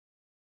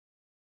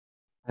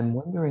I'm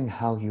wondering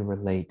how you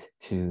relate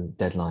to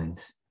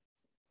deadlines.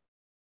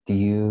 Do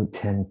you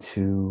tend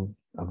to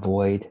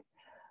avoid,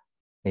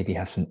 maybe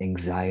have some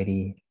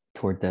anxiety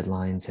toward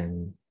deadlines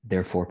and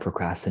therefore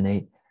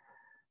procrastinate?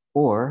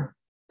 Or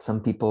some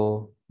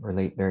people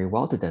relate very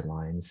well to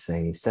deadlines.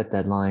 They set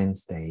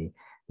deadlines, they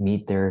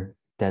meet their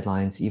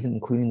deadlines, even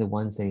including the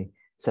ones they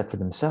set for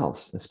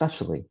themselves,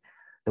 especially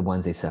the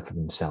ones they set for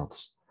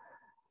themselves.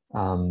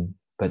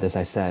 But as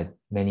I said,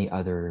 many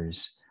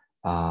others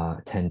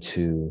tend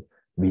to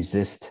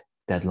resist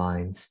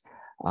deadlines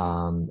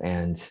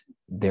and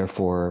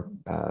therefore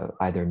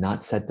either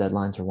not set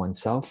deadlines for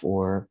oneself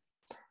or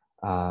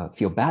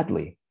feel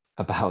badly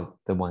about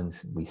the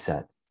ones we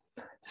set.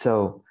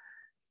 So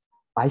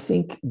I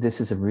think this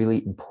is a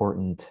really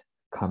important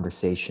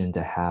conversation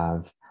to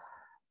have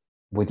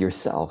with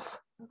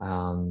yourself,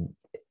 um,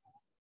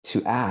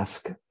 to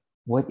ask,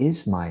 what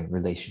is my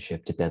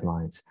relationship to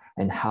deadlines?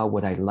 And how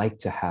would I like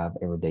to have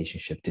a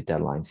relationship to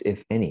deadlines,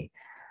 if any?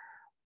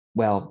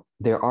 Well,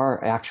 there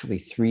are actually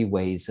three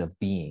ways of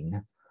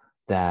being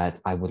that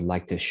I would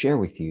like to share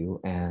with you.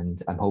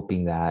 And I'm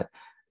hoping that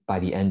by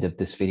the end of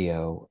this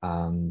video,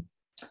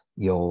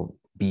 you'll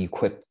be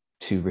equipped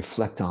to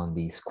reflect on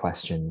these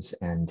questions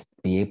and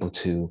be able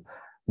to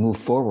move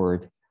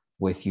forward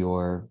with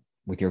your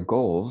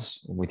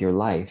goals, with your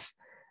life,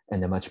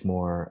 in a much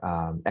more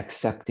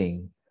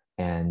accepting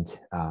and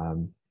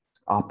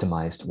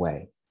optimized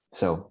way.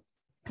 So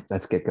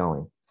let's get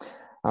going.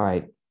 All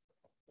right.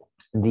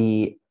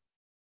 The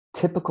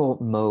typical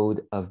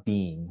mode of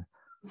being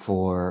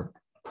for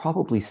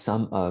probably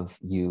some of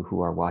you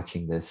who are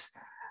watching this,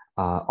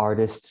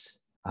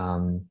 artists,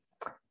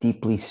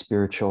 deeply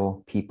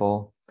spiritual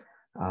people,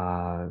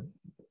 uh,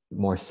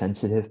 more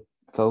sensitive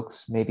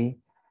folks, maybe,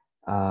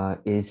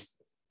 is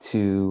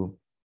to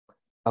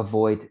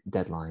avoid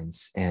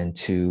deadlines and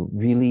to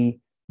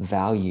really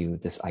value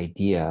this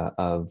idea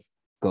of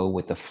go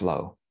with the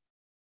flow,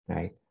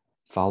 right?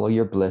 Follow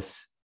your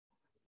bliss,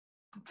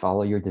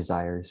 follow your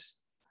desires,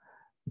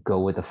 go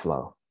with the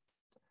flow.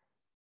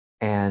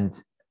 And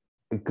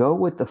go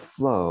with the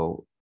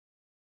flow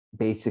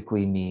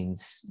basically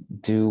means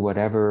do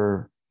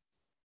whatever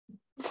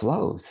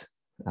flows.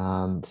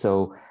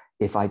 So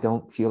if I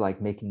don't feel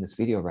like making this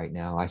video right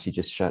now, I should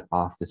just shut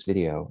off this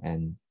video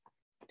and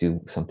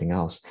do something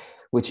else,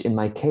 which in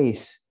my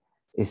case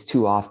is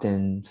too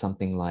often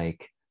something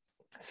like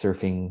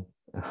surfing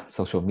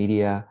social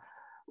media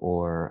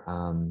or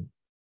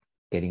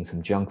getting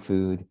some junk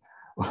food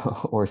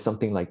or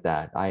something like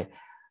that.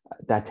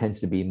 That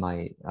tends to be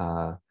my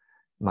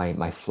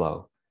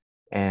flow.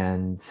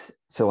 And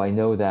so I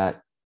know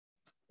that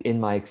in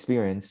my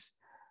experience,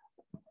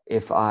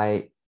 if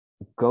I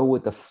go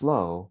with the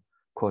flow,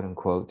 quote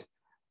unquote,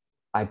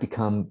 I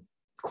become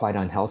quite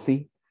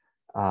unhealthy.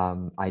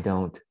 I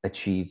don't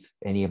achieve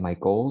any of my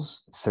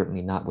goals,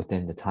 certainly not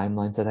within the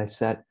timelines that I've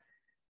set.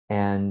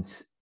 And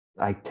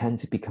I tend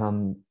to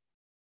become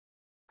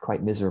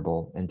quite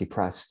miserable and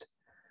depressed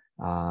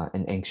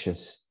and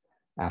anxious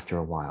after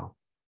a while.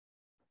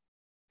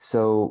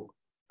 So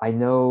I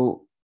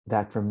know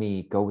that for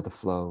me, go with the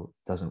flow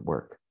doesn't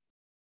work.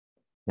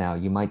 Now,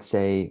 you might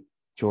say,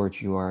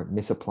 George, you are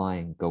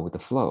misapplying go with the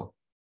flow,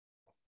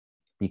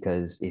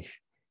 because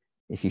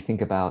if you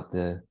think about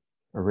the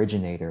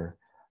originator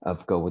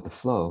of go with the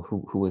flow,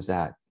 who was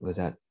that? Was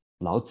that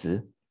Lao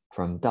Tzu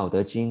from Dao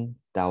De Jing,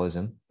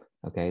 Taoism?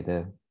 Okay,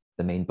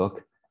 the main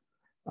book.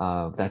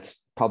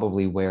 That's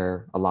probably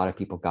where a lot of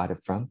people got it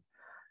from.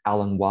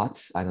 Alan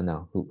Watts, I don't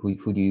know.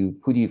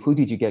 Who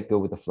did you get go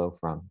with the flow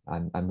from?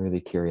 I'm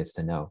really curious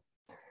to know.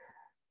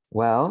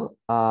 Well,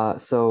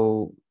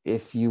 so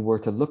if you were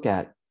to look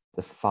at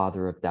the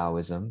father of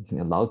Taoism,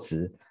 Lao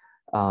Tzu,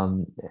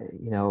 um,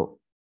 you know,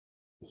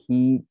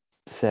 he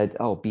said,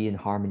 "Oh, be in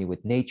harmony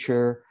with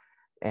nature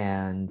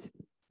and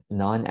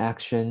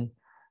non-action,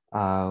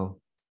 wu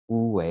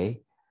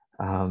wei,"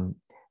 um,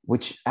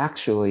 which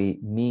actually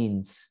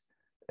means,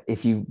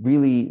 if you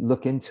really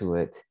look into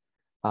it,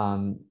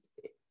 um,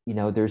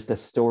 there's the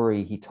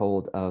story he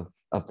told of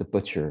the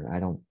butcher. I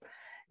don't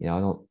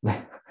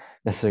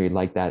necessarily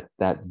like that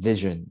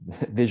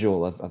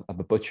visual of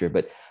a butcher,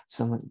 but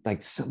someone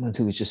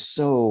who is just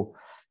so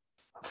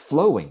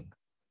flowing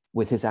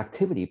with his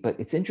activity. But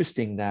it's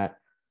interesting that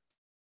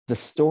the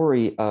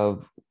story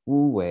of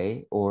wu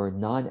wei, or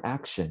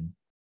non-action,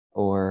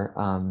 or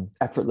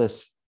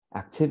effortless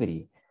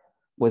activity,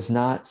 was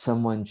not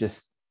someone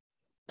just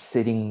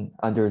sitting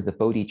under the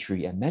Bodhi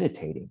tree and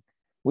meditating,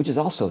 which is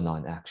also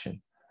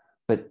non-action.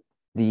 But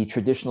the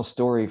traditional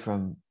story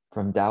from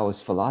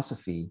Taoist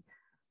philosophy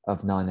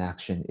of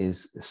non-action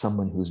is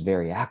someone who's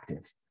very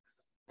active.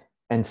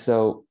 And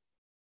so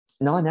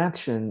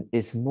non-action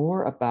is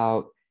more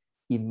about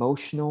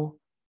emotional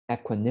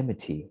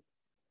equanimity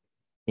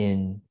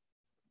in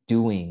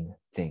doing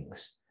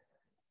things.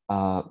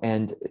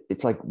 And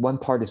it's like one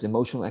part is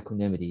emotional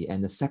equanimity,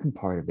 and the second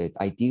part of it,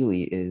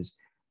 ideally, is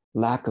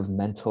lack of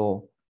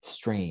mental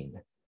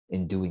strain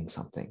in doing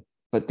something.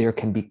 But there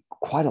can be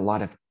quite a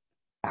lot of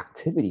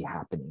activity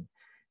happening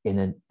in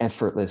an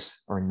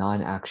effortless or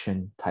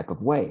non-action type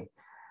of way.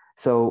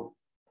 So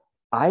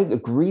I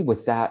agree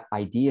with that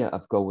idea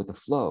of go with the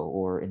flow,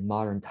 or in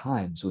modern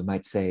times, we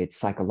might say it's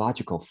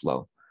psychological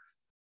flow,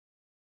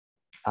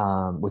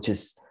 which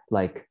is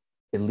like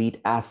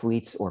elite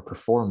athletes or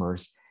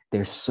performers.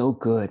 They're so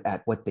good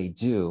at what they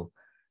do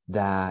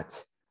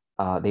that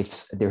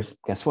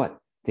guess what?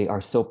 They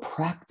are so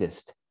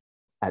practiced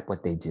at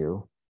what they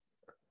do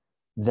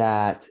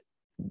that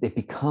it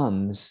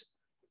becomes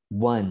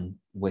one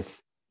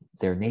with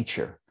their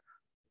nature.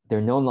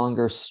 They're no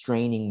longer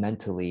straining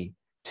mentally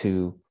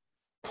to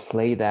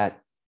play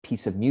that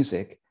piece of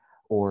music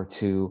or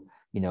to,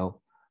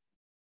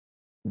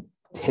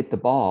 hit the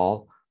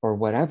ball or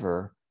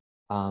whatever,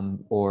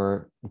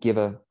 or give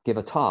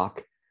a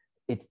talk.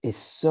 It is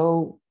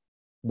so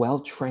well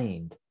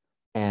trained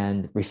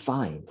and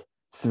refined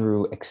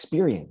through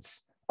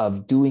experience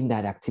of doing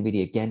that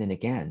activity again and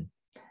again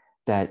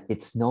that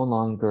it's no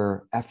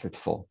longer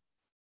effortful.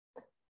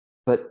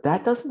 But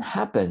that doesn't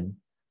happen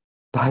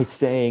by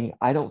saying,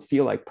 I don't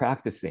feel like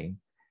practicing,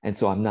 and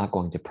so I'm not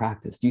going to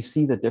practice. Do you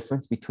see the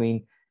difference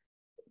between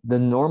the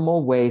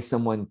normal way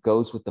someone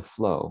goes with the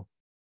flow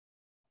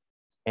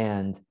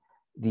and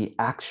the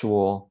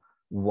actual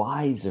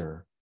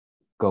wiser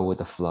go with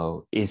the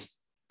flow is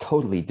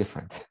totally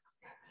different?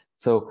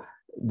 So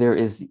there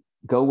is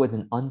go with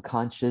an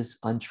unconscious,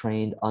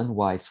 untrained,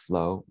 unwise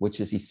flow, which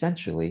is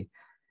essentially,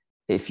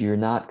 if you're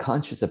not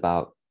conscious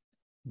about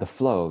the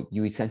flow,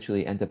 you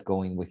essentially end up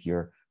going with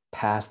your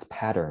past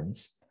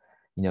patterns,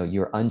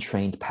 your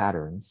untrained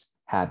patterns,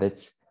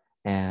 habits,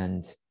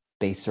 and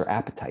baser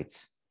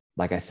appetites.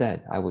 Like I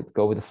said, I would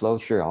go with the flow.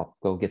 Sure, I'll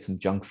go get some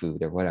junk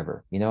food or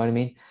whatever. You know what I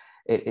mean?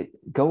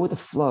 Go with the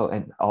flow,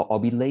 and I'll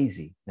be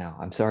lazy. Now,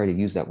 I'm sorry to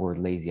use that word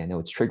lazy. I know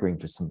it's triggering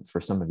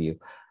for some of you,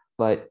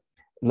 but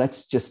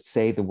let's just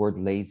say the word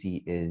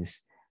lazy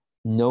is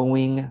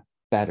knowing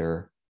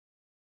better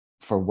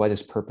for what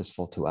is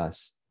purposeful to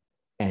us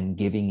and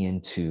giving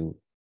into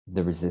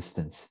the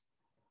resistance,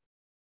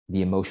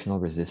 the emotional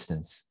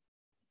resistance,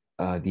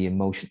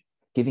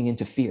 giving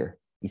into fear,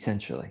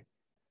 essentially.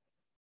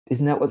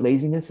 Isn't that what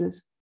laziness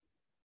is?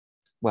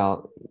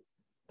 Well,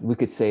 we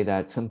could say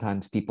that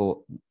sometimes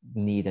people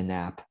need a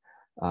nap,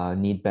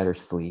 need better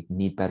sleep,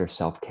 need better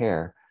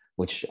self-care,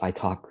 which I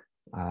talk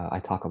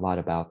a lot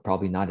about,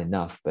 probably not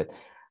enough, but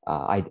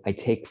I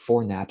take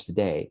 4 naps a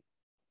day,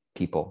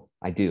 people.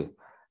 I do.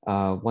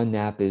 One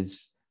nap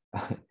is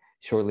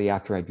shortly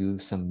after I do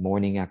some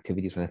morning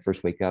activities when I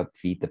first wake up,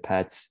 feed the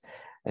pets,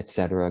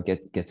 etc.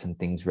 Get some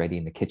things ready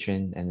in the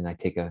kitchen, and then I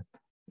take a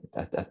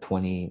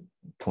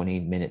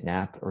 20-minute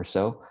nap or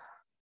so.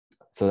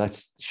 So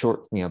that's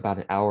short, about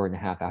an hour and a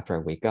half after I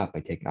wake up.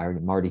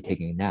 I'm already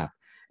taking a nap,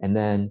 and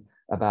then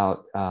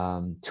about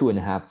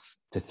 2.5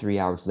 to 3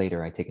 hours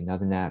later, I take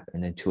another nap,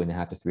 and then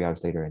 2.5 to 3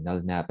 hours later,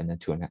 another nap, and then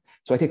 2.5.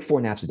 So I take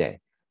 4 naps a day.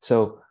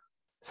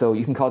 So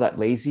you can call that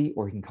lazy,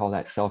 or you can call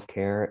that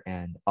self-care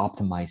and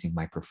optimizing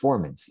my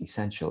performance,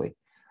 essentially.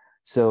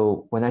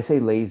 So when I say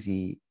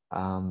lazy,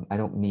 I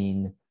don't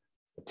mean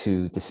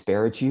to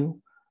disparage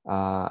you.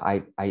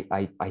 I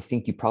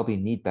think you probably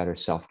need better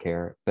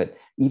self-care, but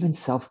even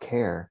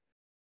self-care,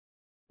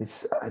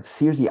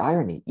 here's the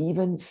irony.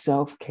 Even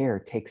self-care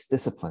takes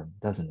discipline,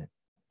 doesn't it?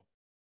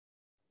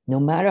 No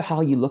matter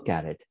how you look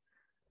at it,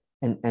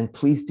 and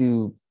please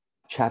do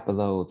chat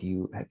below if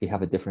you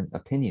have a different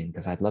opinion,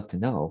 because I'd love to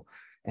know.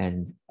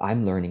 And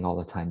I'm learning all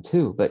the time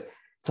too. But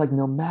it's like,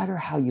 no matter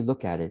how you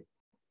look at it,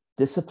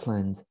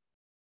 discipline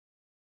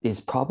is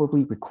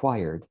probably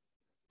required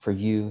for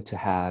you to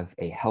have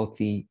a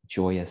healthy,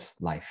 joyous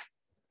life.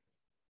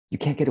 You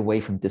can't get away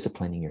from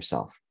disciplining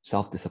yourself,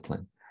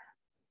 self-discipline,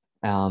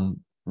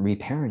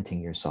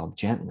 reparenting yourself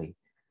gently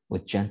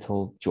with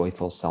gentle,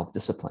 joyful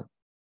self-discipline.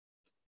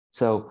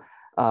 So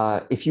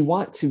if you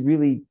want to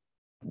really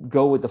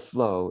go with the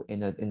flow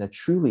in a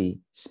truly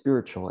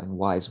spiritual and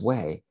wise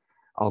way,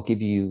 I'll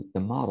give you the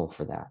model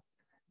for that,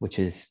 which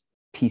is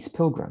Peace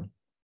Pilgrim.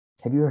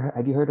 Have you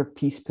heard of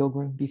Peace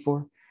Pilgrim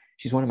before?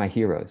 She's one of my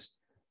heroes.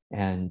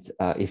 And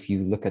if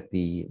you look at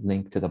the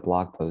link to the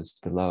blog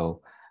post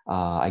below,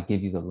 I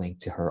give you the link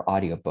to her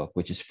audiobook,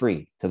 which is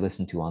free to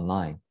listen to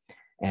online.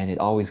 And it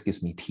always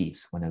gives me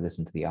peace when I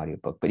listen to the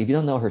audiobook. But if you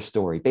don't know her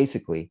story,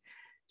 basically,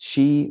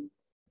 she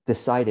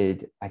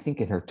decided, I think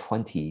in her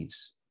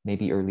 20s,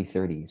 maybe early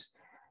 30s,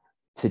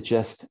 to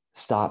just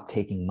stop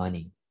taking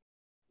money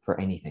for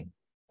anything.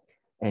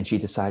 And she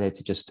decided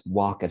to just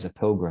walk as a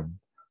pilgrim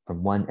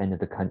from one end of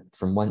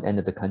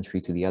the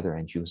country to the other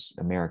end. She was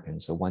American,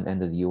 so one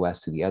end of the U.S.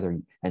 to the other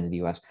end of the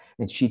U.S.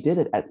 And she did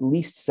it at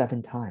least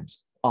 7 times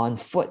on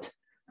foot,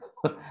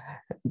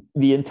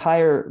 the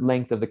entire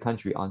length of the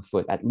country on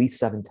foot, at least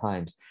 7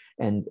 times.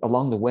 And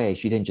along the way,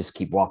 she didn't just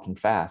keep walking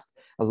fast.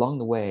 Along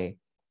the way,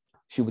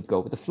 she would go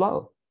with the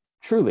flow,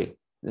 truly,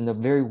 in a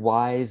very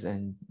wise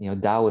and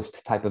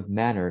Taoist type of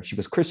manner. She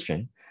was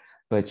Christian,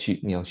 but she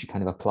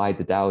kind of applied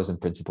the Taoism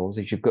principles.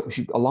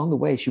 Along the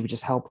way, she would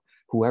just help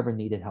whoever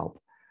needed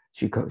help.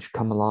 She'd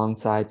come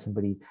alongside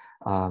somebody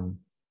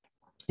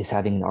is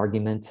having an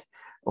argument.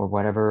 or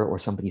whatever, or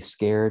somebody's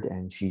scared,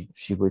 and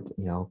she would,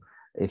 you know,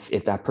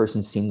 if that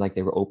person seemed like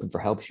they were open for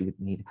help, she would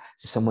need,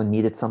 if someone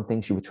needed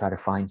something, she would try to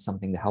find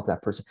something to help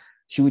that person.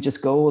 She would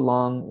just go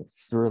along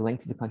through a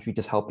length of the country,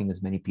 just helping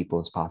as many people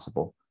as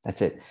possible.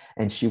 That's it.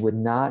 And she would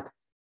not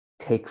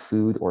take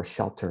food or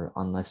shelter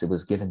unless it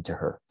was given to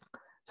her.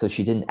 So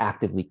she didn't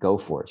actively go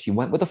for it. She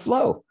went with the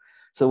flow.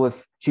 So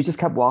if she just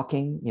kept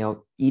walking, you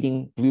know,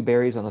 eating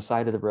blueberries on the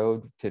side of the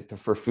road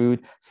for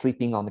food,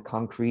 sleeping on the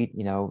concrete,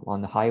 you know,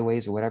 on the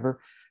highways or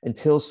whatever,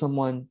 until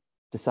someone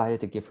decided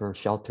to give her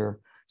shelter.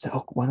 So,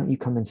 oh, why don't you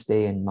come and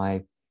stay in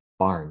my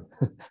barn,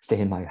 stay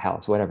in my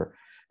house, whatever.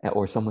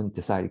 Or someone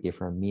decided to give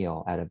her a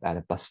meal at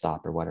a bus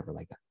stop or whatever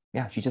like that.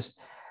 Yeah, she just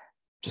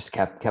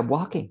kept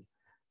walking.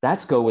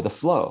 That's go with the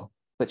flow.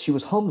 But she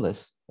was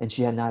homeless and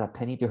she had not a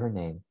penny to her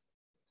name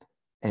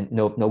and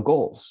no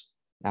goals.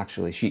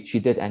 Actually, she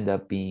did end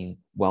up being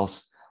well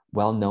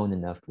known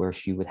enough where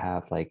she would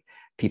have like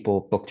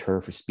people booked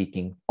her for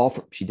speaking.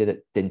 She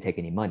didn't take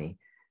any money,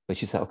 but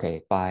she said,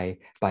 okay, by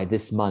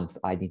this month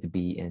I need to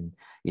be in,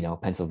 you know,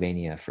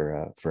 Pennsylvania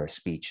for a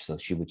speech. So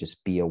she would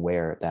just be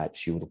aware that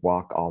she would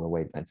walk all the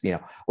way to Pennsylvania,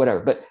 you know,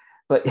 whatever.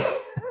 But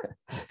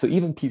so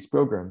even Peace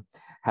Program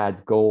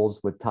had goals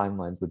with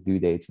timelines with due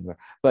dates,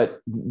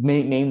 but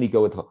mainly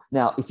go with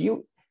now. If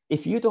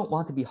you don't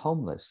want to be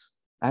homeless,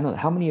 I don't know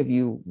how many of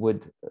you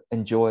would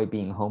enjoy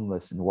being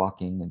homeless and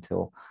walking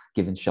until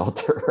given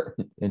shelter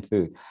and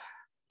food.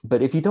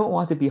 But if you don't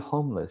want to be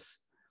homeless,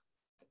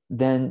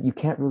 then you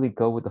can't really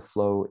go with the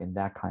flow in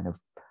that kind of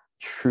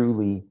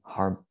truly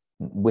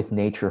with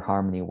nature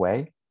harmony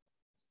way.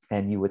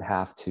 And you would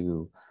have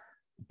to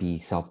be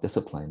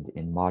self-disciplined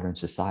in modern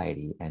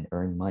society and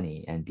earn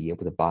money and be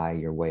able to buy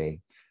your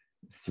way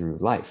through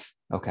life.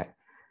 Okay.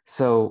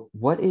 So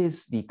what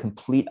is the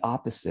complete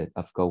opposite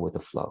of go with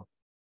the flow?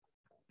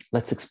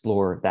 Let's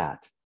explore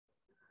that.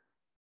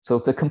 So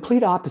the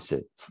complete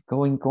opposite,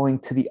 going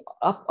to the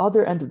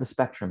other end of the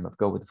spectrum of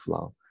go with the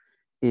flow,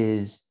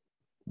 is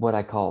what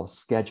I call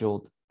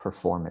scheduled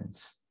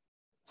performance.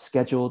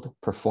 Scheduled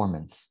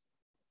performance.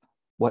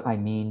 What I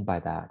mean by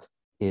that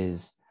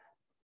is,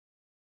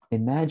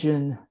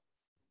 imagine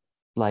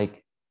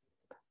like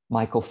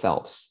Michael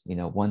Phelps, you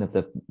know, one of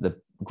the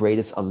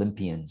greatest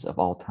Olympians of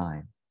all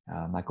time,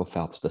 Michael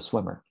Phelps, the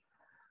swimmer.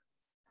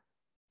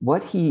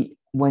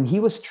 When he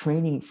was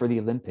training for the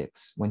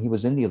Olympics, when he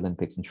was in the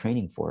Olympics and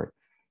training for it,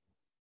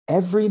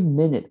 every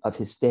minute of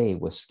his day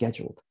was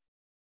scheduled.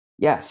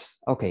 Yes,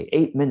 okay,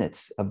 8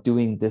 minutes of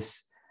doing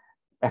this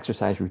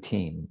exercise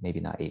routine, maybe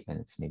not 8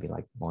 minutes, maybe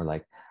like more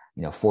like,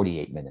 you know,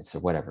 48 minutes or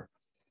whatever.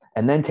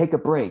 And then take a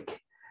break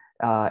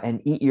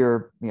and eat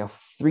your, you know,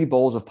 3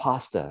 bowls of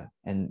pasta.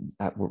 And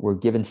we're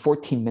given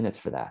 14 minutes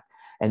for that.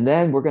 And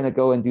then we're going to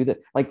go and do that.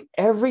 Like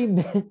every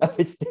minute of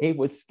his day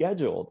was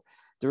scheduled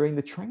during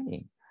the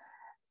training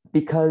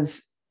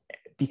because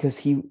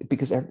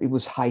it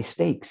was high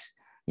stakes.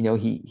 You know,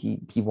 he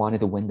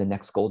wanted to win the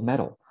next gold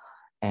medal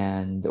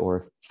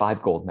or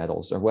 5 gold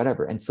medals or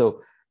whatever. And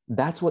so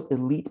that's what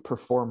elite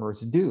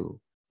performers do,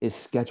 is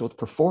scheduled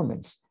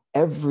performance.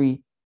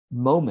 Every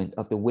moment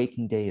of the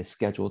waking day is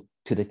scheduled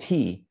to the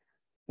T.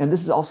 And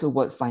this is also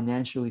what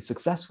financially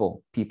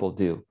successful people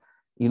do.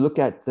 You look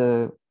at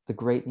the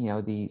great, you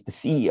know, the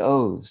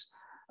CEOs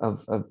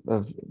of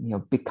you know,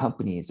 big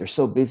companies. They're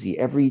so busy.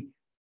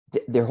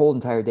 Their whole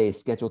entire day is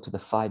scheduled to the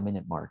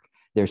 5-minute mark.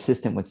 Their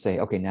assistant would say,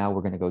 okay, now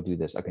we're going to go do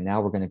this. Okay,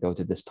 now we're going to go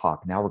to this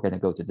talk. Now we're going to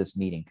go to this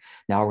meeting.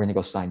 Now we're going to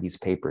go sign these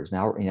papers.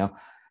 Now, you know,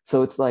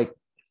 so it's like,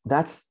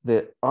 that's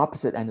the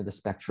opposite end of the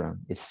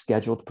spectrum, is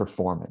scheduled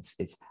performance.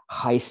 It's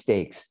high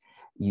stakes.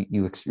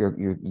 You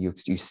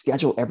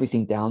schedule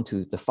everything down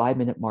to the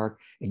 5-minute mark,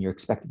 and you're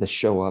expected to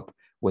show up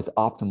with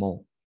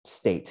optimal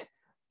state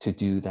to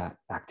do that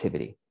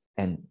activity.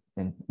 And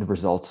the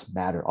results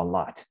matter a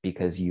lot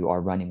because you are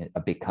running a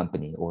big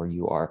company or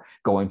you are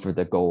going for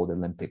the gold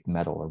Olympic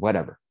medal or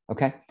whatever.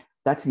 Okay.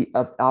 That's the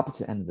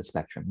opposite end of the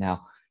spectrum.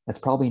 Now, that's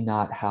probably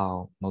not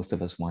how most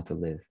of us want to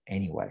live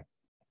anyway.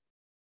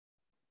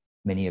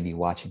 Many of you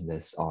watching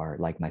this are,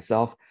 like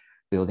myself,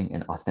 building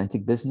an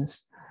authentic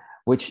business,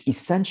 which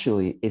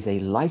essentially is a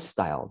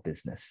lifestyle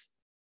business.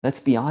 Let's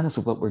be honest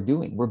with what we're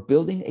doing. We're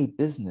building a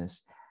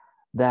business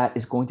that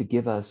is going to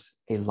give us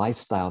a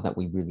lifestyle that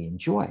we really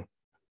enjoy.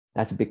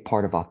 That's a big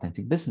part of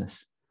authentic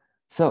business.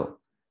 So,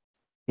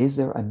 is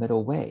there a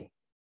middle way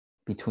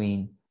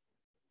between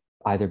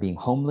either being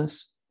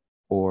homeless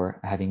or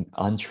having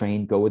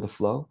untrained go with the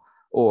flow,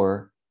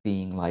 or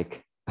being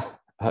like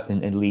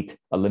an elite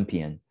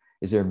Olympian?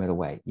 Is there a middle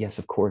way? Yes,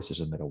 of course, there's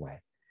a middle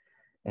way.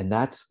 And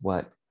that's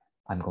what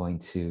I'm going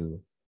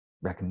to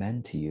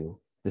recommend to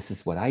you. This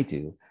is what I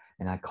do,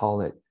 and I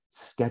call it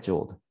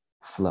scheduled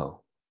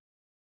flow.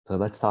 So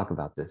let's talk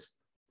about this.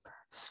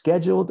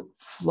 Scheduled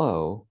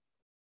flow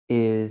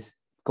is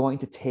going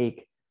to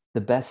take the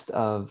best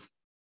of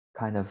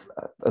kind of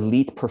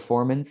elite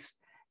performance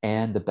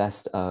and the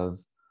best of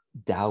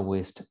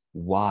Taoist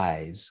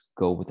wise,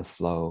 go with the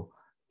flow,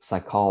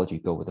 psychology,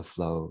 go with the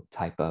flow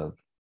type of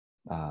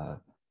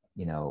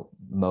you know,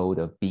 mode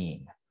of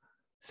being.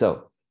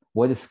 So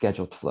what is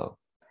scheduled flow?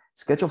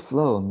 Scheduled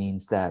flow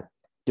means that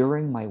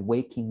during my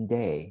waking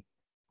day,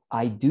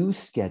 I do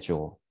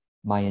schedule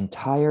my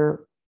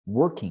entire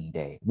working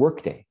day,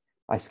 workday.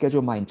 I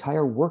schedule my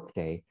entire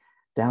workday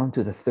down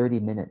to the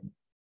 30-minute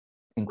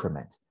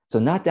increment. So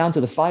not down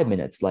to the 5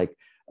 minutes like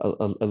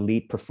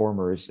elite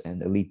performers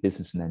and elite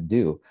businessmen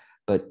do,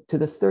 but to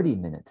the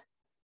 30-minute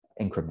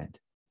increment.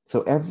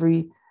 So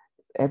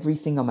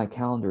everything on my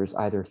calendar is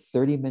either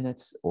 30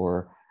 minutes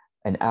or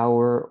an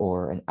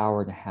hour and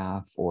a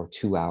half or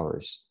 2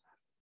 hours.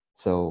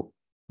 So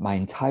my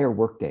entire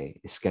workday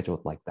is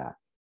scheduled like that.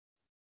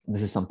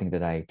 This is something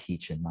that I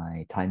teach in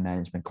my time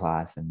management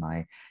class and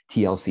my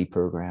TLC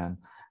program.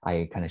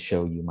 I kind of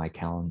show you my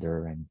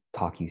calendar and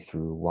talk you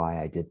through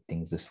why I did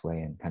things this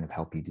way and kind of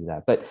help you do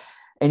that. But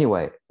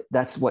anyway,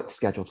 that's what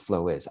scheduled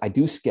flow is. I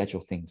do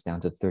schedule things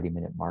down to the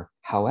 30-minute mark.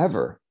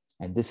 However,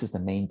 and this is the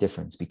main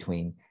difference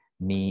between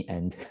me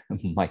and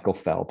Michael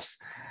Phelps,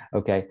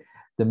 okay?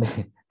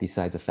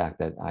 Besides the fact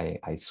that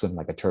I swim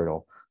like a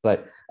turtle,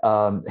 but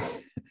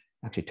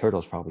actually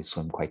turtles probably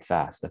swim quite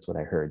fast. That's what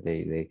I heard.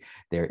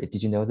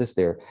 Did you know this?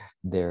 Their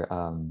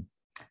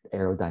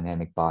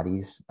aerodynamic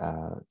bodies,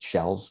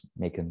 shells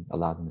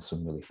allow them to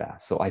swim really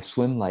fast. So I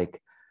swim like,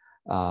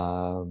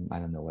 I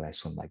don't know what I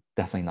swim like.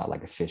 Definitely not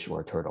like a fish or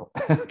a turtle.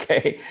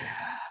 Okay.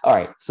 All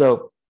right.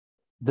 So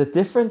the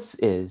difference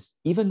is,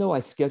 even though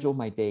I schedule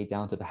my day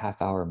down to the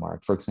half-hour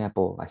mark, for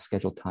example, I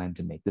scheduled time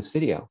to make this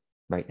video.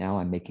 Right now,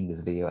 I'm making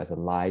this video as a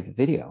live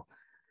video.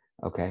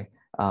 Okay.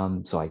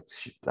 So I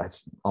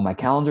on my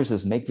calendar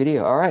says make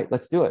video. All right,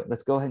 let's do it.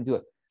 Let's go ahead and do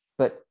it.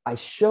 But I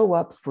show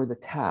up for the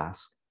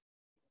task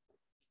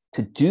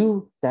to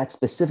do that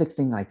specific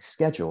thing I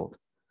scheduled.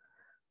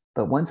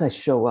 But once I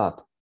show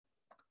up,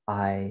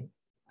 I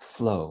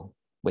flow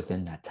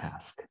within that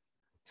task.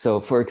 So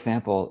for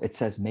example, it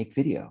says make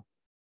video.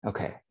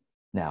 Okay,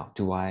 now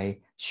do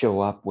I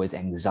show up with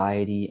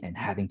anxiety and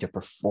having to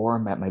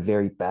perform at my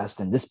very best?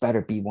 And this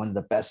better be one of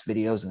the best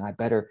videos, and I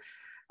better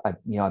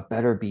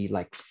be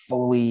like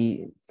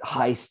fully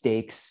high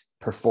stakes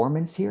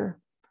performance here.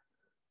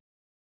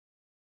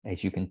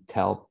 As you can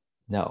tell,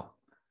 no.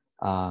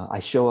 I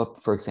show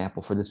up, for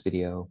example, for this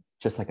video,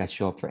 just like I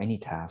show up for any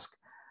task,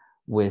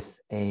 with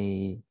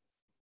a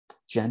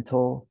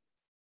gentle,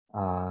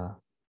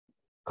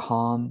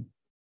 calm,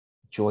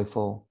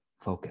 joyful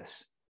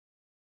focus.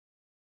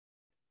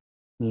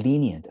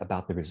 Lenient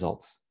about the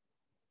results,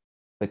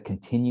 but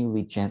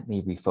continually,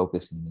 gently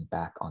refocusing me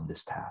back on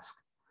this task.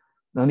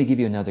 Let me give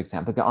you another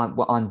example.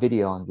 On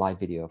video, on live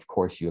video, of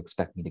course, you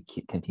expect me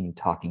to continue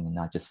talking and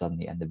not just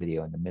suddenly end the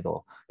video in the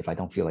middle if I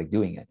don't feel like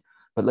doing it.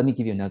 But let me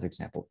give you another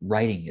example.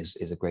 Writing is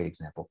a great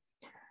example.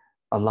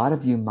 A lot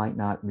of you might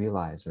not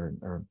realize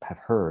or have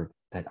heard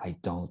that I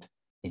don't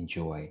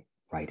enjoy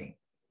writing.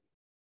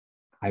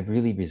 I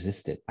really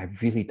resist it. I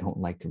really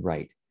don't like to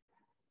write.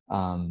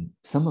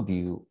 Some of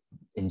you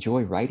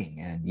enjoy writing,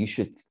 and you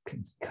should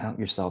count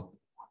yourself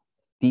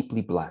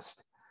deeply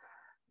blessed,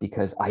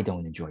 because I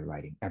don't enjoy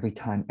writing. Every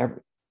time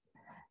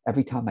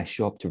I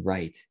show up to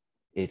write,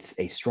 it's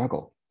a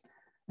struggle.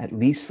 At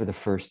least for the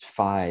first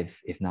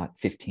 5, if not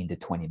 15 to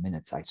 20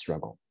 minutes, I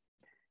struggle.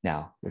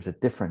 Now, there's a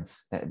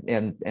difference.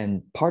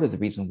 And part of the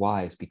reason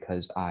why is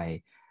because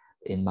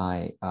in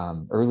my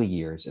early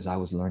years, as I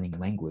was learning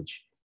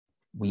language,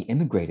 we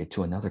immigrated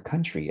to another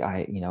country.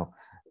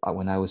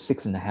 When I was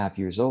 6.5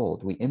 years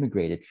old, we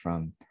immigrated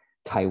from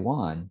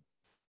Taipei,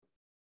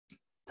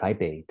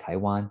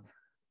 Taiwan,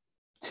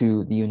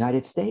 to the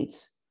United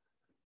States.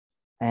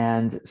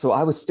 And so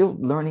I was still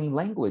learning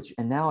language.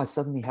 And now I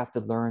suddenly have to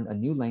learn a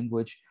new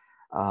language.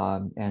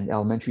 And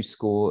elementary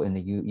school in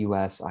the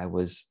US, I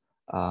was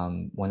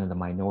one of the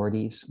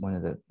minorities,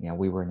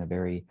 we were in a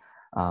very,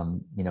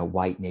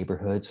 white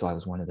neighborhood. So I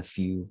was one of the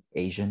few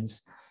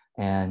Asians.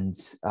 And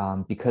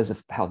because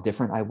of how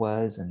different I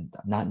was and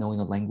not knowing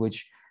the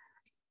language,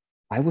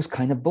 I was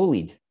kind of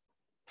bullied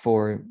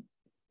for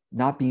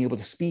not being able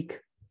to speak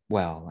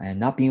well and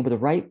not being able to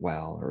write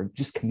well or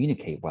just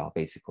communicate well,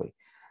 basically.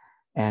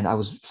 And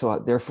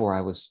therefore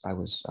I was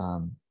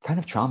kind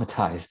of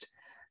traumatized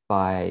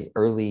by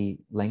early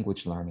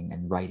language learning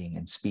and writing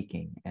and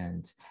speaking.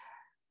 And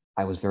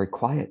I was very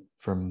quiet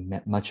for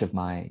much of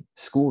my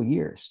school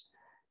years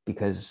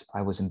because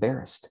I was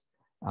embarrassed.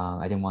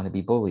 I didn't want to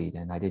be bullied,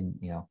 and I didn't,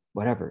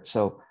 whatever.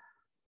 So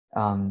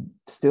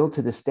still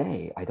to this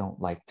day, I don't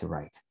like to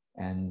write.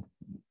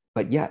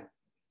 But yet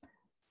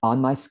on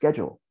my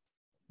schedule,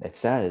 it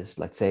says,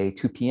 let's say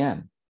 2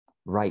 p.m.,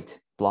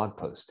 write blog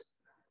post.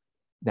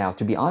 Now,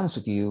 to be honest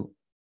with you,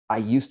 I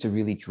used to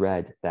really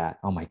dread that.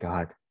 Oh my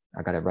God,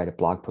 I got to write a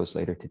blog post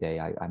later today.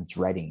 I'm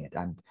dreading it.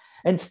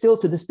 And still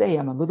to this day,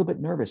 I'm a little bit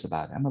nervous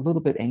about it. I'm a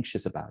little bit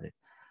anxious about it.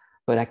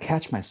 But I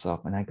catch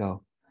myself and I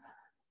go,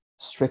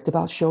 strict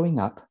about showing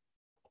up,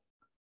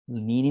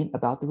 lenient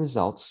about the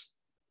results,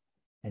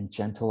 and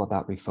gentle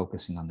about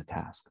refocusing on the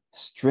task.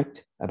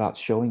 Strict about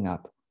showing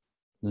up,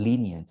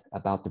 lenient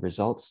about the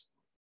results,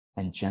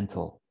 and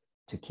gentle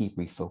to keep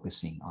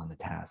refocusing on the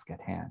task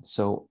at hand.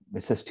 So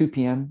it says 2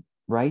 p.m.,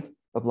 write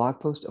a blog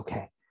post.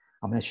 Okay,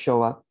 I'm going to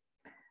show up.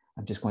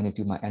 I'm just going to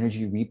do my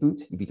energy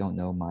reboot. If you don't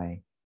know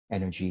my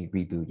energy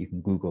reboot, you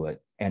can Google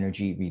it,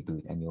 energy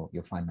reboot, and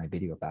you'll find my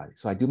video about it.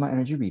 So I do my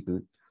energy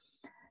reboot,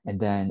 and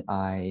then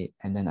I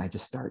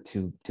just start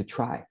to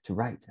try to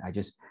write. I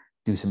just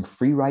do some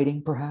free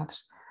writing,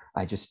 perhaps.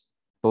 I just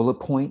bullet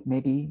point,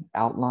 maybe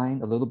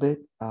outline a little bit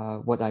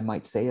what I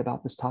might say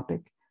about this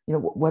topic. You know,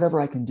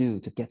 whatever I can do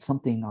to get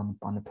something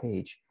on the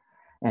page.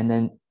 And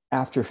then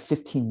after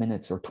 15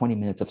 minutes or 20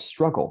 minutes of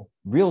struggle,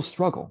 real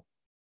struggle,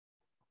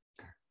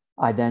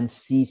 I then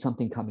see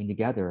something coming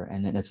together,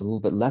 and then it's a little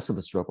bit less of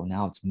a struggle.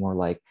 Now it's more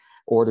like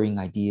ordering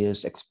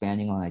ideas,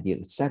 expanding on ideas,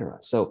 etc.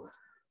 So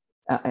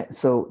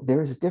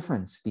there is a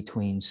difference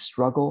between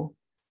struggle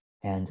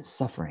and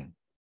suffering.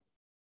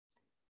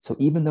 So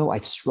even though I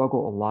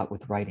struggle a lot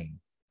with writing,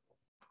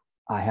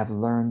 I have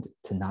learned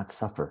to not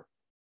suffer.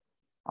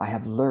 I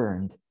have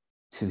learned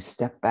to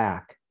step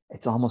back.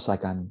 It's almost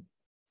like I'm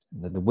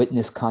the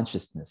witness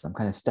consciousness. I'm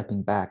kind of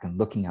stepping back and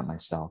looking at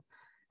myself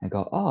and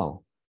go,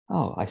 oh,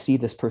 I see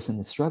this person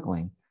is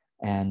struggling,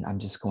 and I'm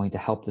just going to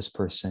help this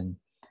person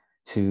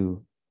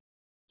to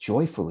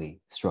joyfully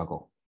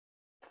struggle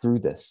through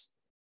this.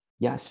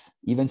 Yes,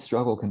 even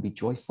struggle can be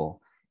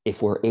joyful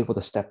if we're able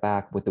to step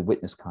back with the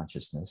witness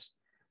consciousness.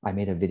 I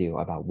made a video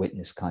about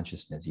witness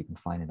consciousness. You can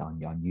find it on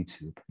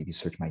YouTube. If you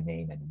search my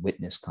name and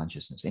witness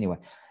consciousness. Anyway,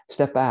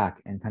 step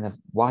back and kind of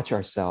watch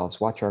ourselves,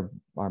 watch our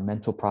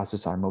mental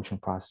process, our emotional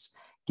process,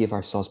 give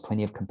ourselves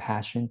plenty of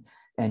compassion,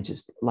 and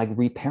just like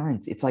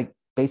reparent. It's like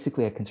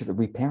basically I consider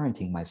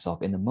reparenting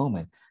myself in the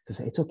moment to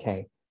say, it's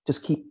okay.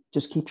 Just keep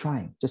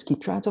trying. Just keep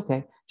trying. It's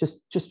okay.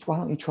 Just why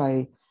don't you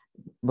try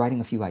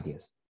writing a few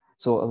ideas?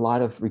 So a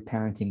lot of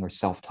reparenting or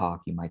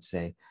self-talk, you might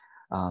say,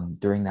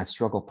 during that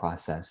struggle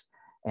process.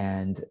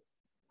 And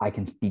I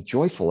can be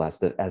joyful as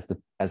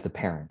the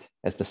parent,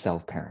 as the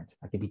self-parent.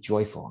 I can be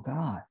joyful,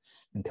 God,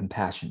 and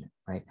compassionate,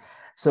 right?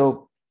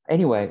 So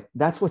anyway,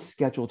 that's what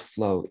scheduled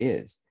flow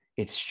is.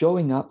 It's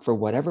showing up for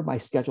whatever my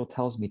schedule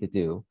tells me to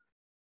do,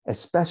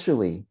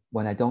 especially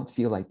when I don't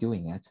feel like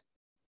doing it,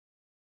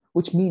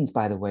 which means,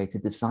 by the way, to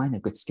design a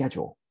good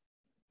schedule.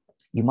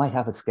 You might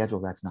have a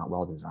schedule that's not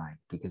well designed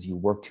because you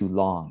work too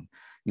long.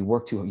 You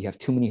have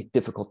too many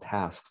difficult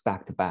tasks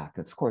back to back.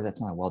 Of course,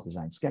 that's not a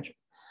well-designed schedule.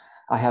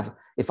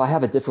 If I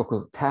have a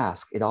difficult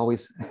task, it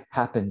always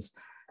happens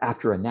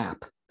after a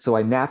nap. So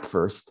I nap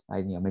first,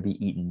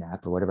 maybe eat and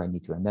nap or whatever I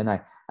need to. And then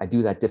I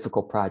do that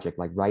difficult project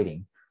like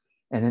writing.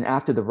 And then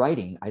after the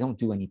writing, I don't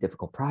do any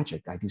difficult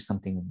project. I do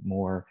something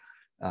more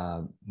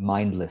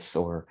mindless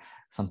or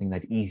something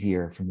that's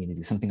easier for me to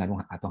do, something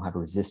I don't have a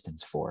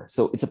resistance for.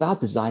 So it's about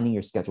designing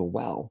your schedule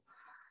well,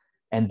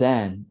 and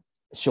then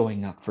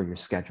showing up for your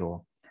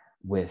schedule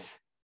with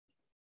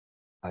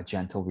a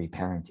gentle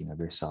reparenting of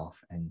yourself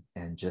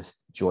and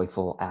just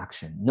joyful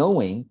action,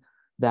 knowing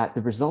that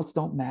the results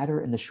don't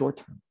matter in the short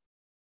term.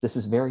 This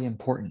is very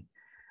important.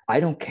 I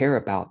don't care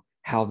about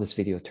how this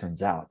video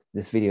turns out.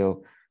 This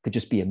video could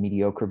just be a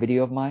mediocre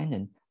video of mine.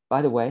 And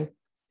by the way,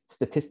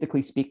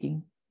 statistically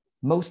speaking,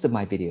 most of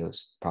my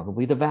videos,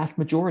 probably the vast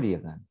majority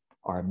of them,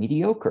 are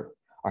mediocre,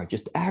 are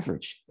just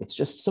average. It's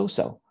just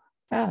so-so.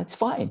 It's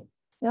fine.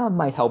 It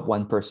might help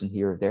one person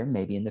here or there,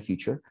 maybe in the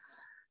future.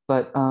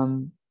 But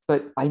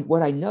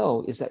what I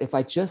know is that if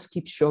I just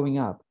keep showing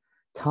up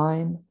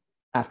time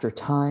after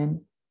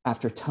time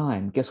after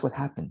time, guess what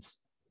happens?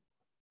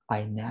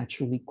 I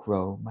naturally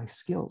grow my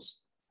skills,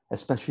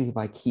 especially if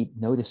I keep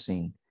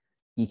noticing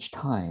each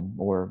time,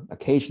 or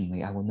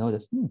occasionally I will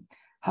notice,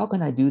 how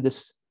can I do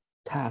this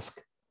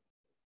task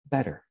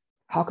better?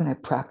 How can I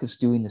practice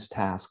doing this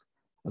task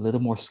a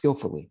little more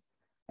skillfully?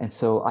 And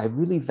so I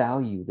really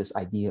value this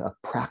idea of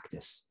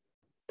practice.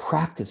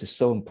 Practice is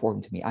so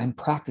important to me. I'm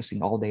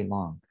practicing all day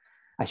long.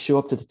 I show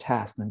up to the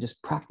task and I'm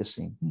just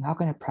practicing. How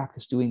can I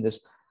practice doing this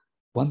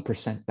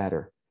 1%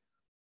 better,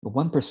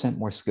 1%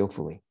 more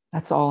skillfully?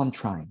 That's all I'm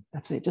trying.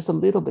 That's it. Just a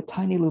little bit,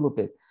 tiny little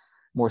bit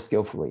more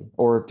skillfully,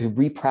 or to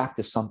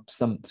re-practice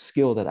some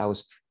skill that I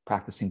was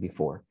practicing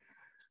before.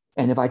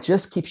 And if I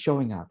just keep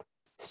showing up,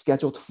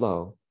 scheduled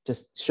flow,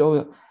 just show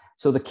up.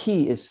 So the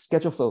key is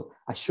scheduled flow.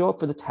 I show up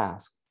for the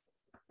task,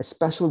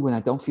 especially when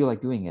I don't feel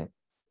like doing it.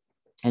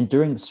 And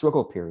during the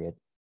struggle period,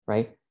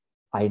 right?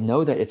 I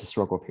know that it's a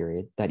struggle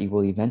period, that it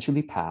will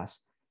eventually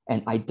pass.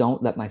 And I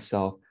don't let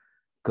myself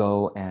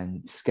go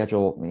and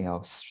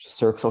schedule,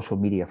 surf social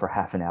media for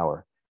half an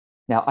hour.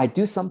 Now, I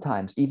do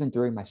sometimes, even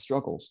during my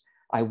struggles,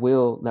 I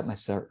will let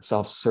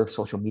myself surf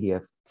social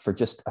media for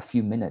just a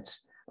few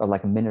minutes, or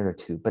like a minute or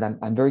two, but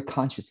I'm very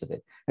conscious of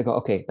it. I go,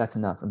 okay, that's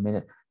enough, a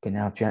minute. Can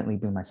now gently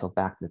bring myself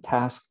back to the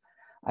task.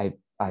 I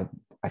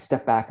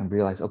step back and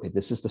realize, okay,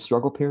 this is the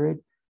struggle period.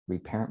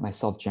 Reparent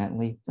myself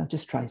gently. No,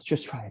 just try it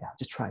out.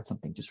 Just try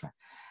something, just try.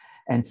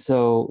 And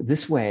so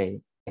this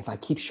way, if I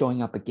keep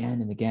showing up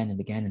again and again and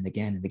again and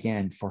again and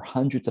again for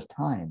hundreds of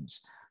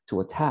times to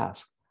a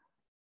task,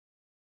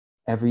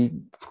 every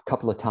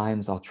couple of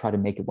times I'll try to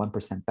make it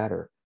 1%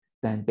 better.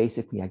 Then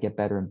basically I get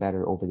better and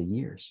better over the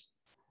years.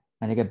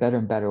 And I get better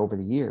and better over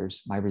the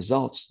years. My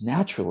results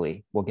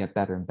naturally will get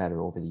better and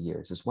better over the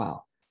years as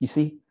well. You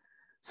see?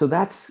 So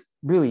that's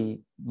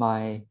really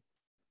my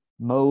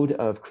mode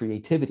of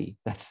creativity.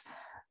 That's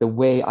the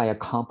way I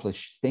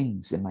accomplish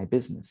things in my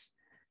business,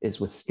 is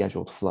with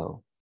scheduled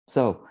flow.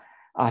 So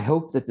I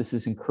hope that this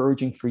is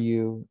encouraging for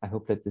you. I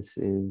hope that this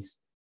is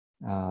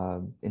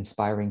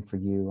inspiring for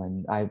you.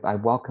 And I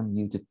welcome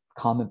you to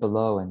comment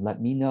below and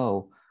let me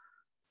know,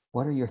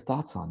 what are your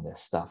thoughts on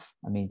this stuff?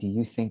 I mean, do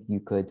you think you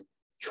could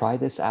try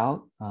this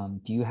out?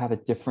 Do you have a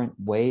different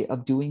way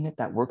of doing it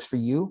that works for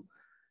you?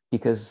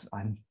 Because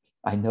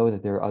I know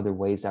that there are other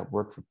ways that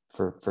work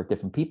for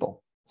different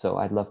people. So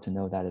I'd love to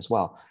know that as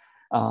well.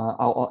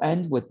 I'll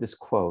end with this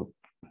quote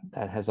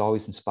that has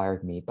always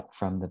inspired me, but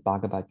from the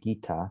Bhagavad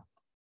Gita,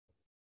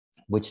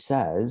 which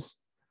says,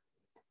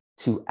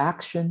 "To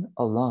action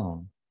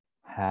alone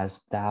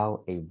hast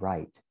thou a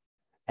right,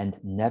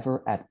 and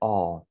never at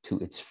all to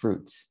its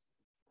fruits.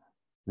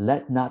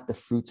 Let not the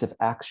fruits of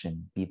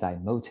action be thy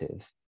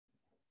motive,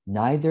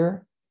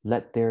 neither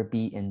let there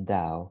be in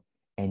thou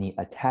any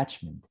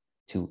attachment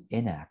to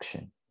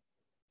inaction.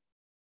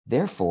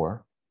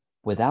 Therefore,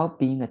 without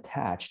being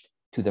attached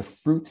to the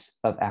fruits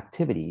of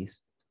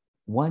activities,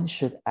 one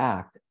should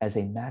act as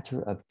a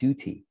matter of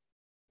duty.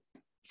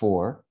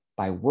 For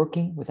by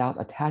working without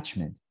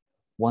attachment,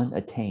 one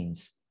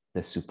attains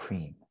the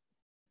supreme."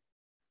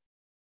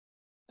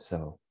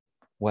 So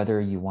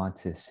whether you want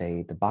to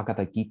say the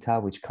Bhagavad Gita,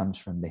 which comes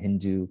from the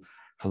Hindu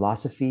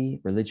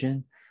philosophy,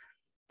 religion,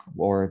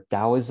 or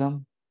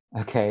Taoism,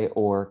 okay,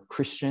 or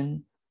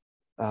Christian,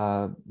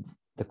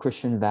 the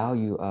Christian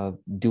value of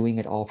doing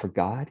it all for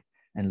God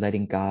and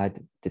letting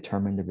God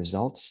determine the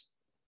results,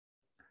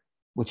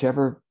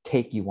 whichever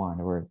take you want,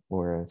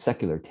 or a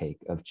secular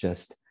take of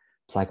just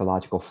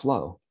psychological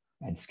flow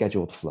and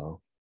scheduled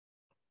flow,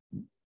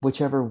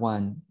 whichever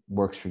one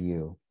works for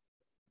you,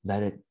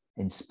 let it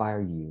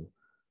inspire you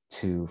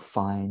to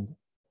find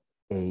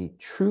a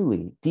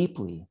truly,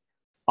 deeply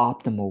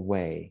optimal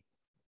way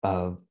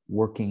of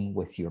working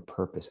with your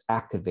purpose,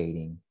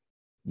 activating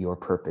your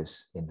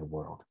purpose in the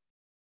world.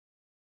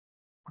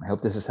 I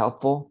hope this is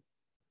helpful.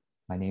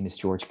 My name is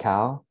George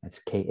Kao, that's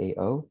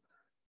K-A-O,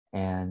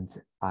 and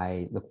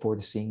I look forward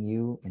to seeing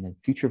you in a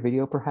future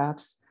video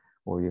perhaps,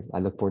 or I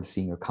look forward to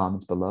seeing your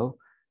comments below,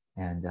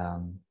 and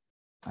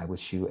I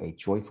wish you a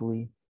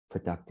joyfully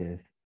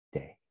productive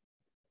day.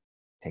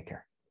 Take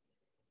care.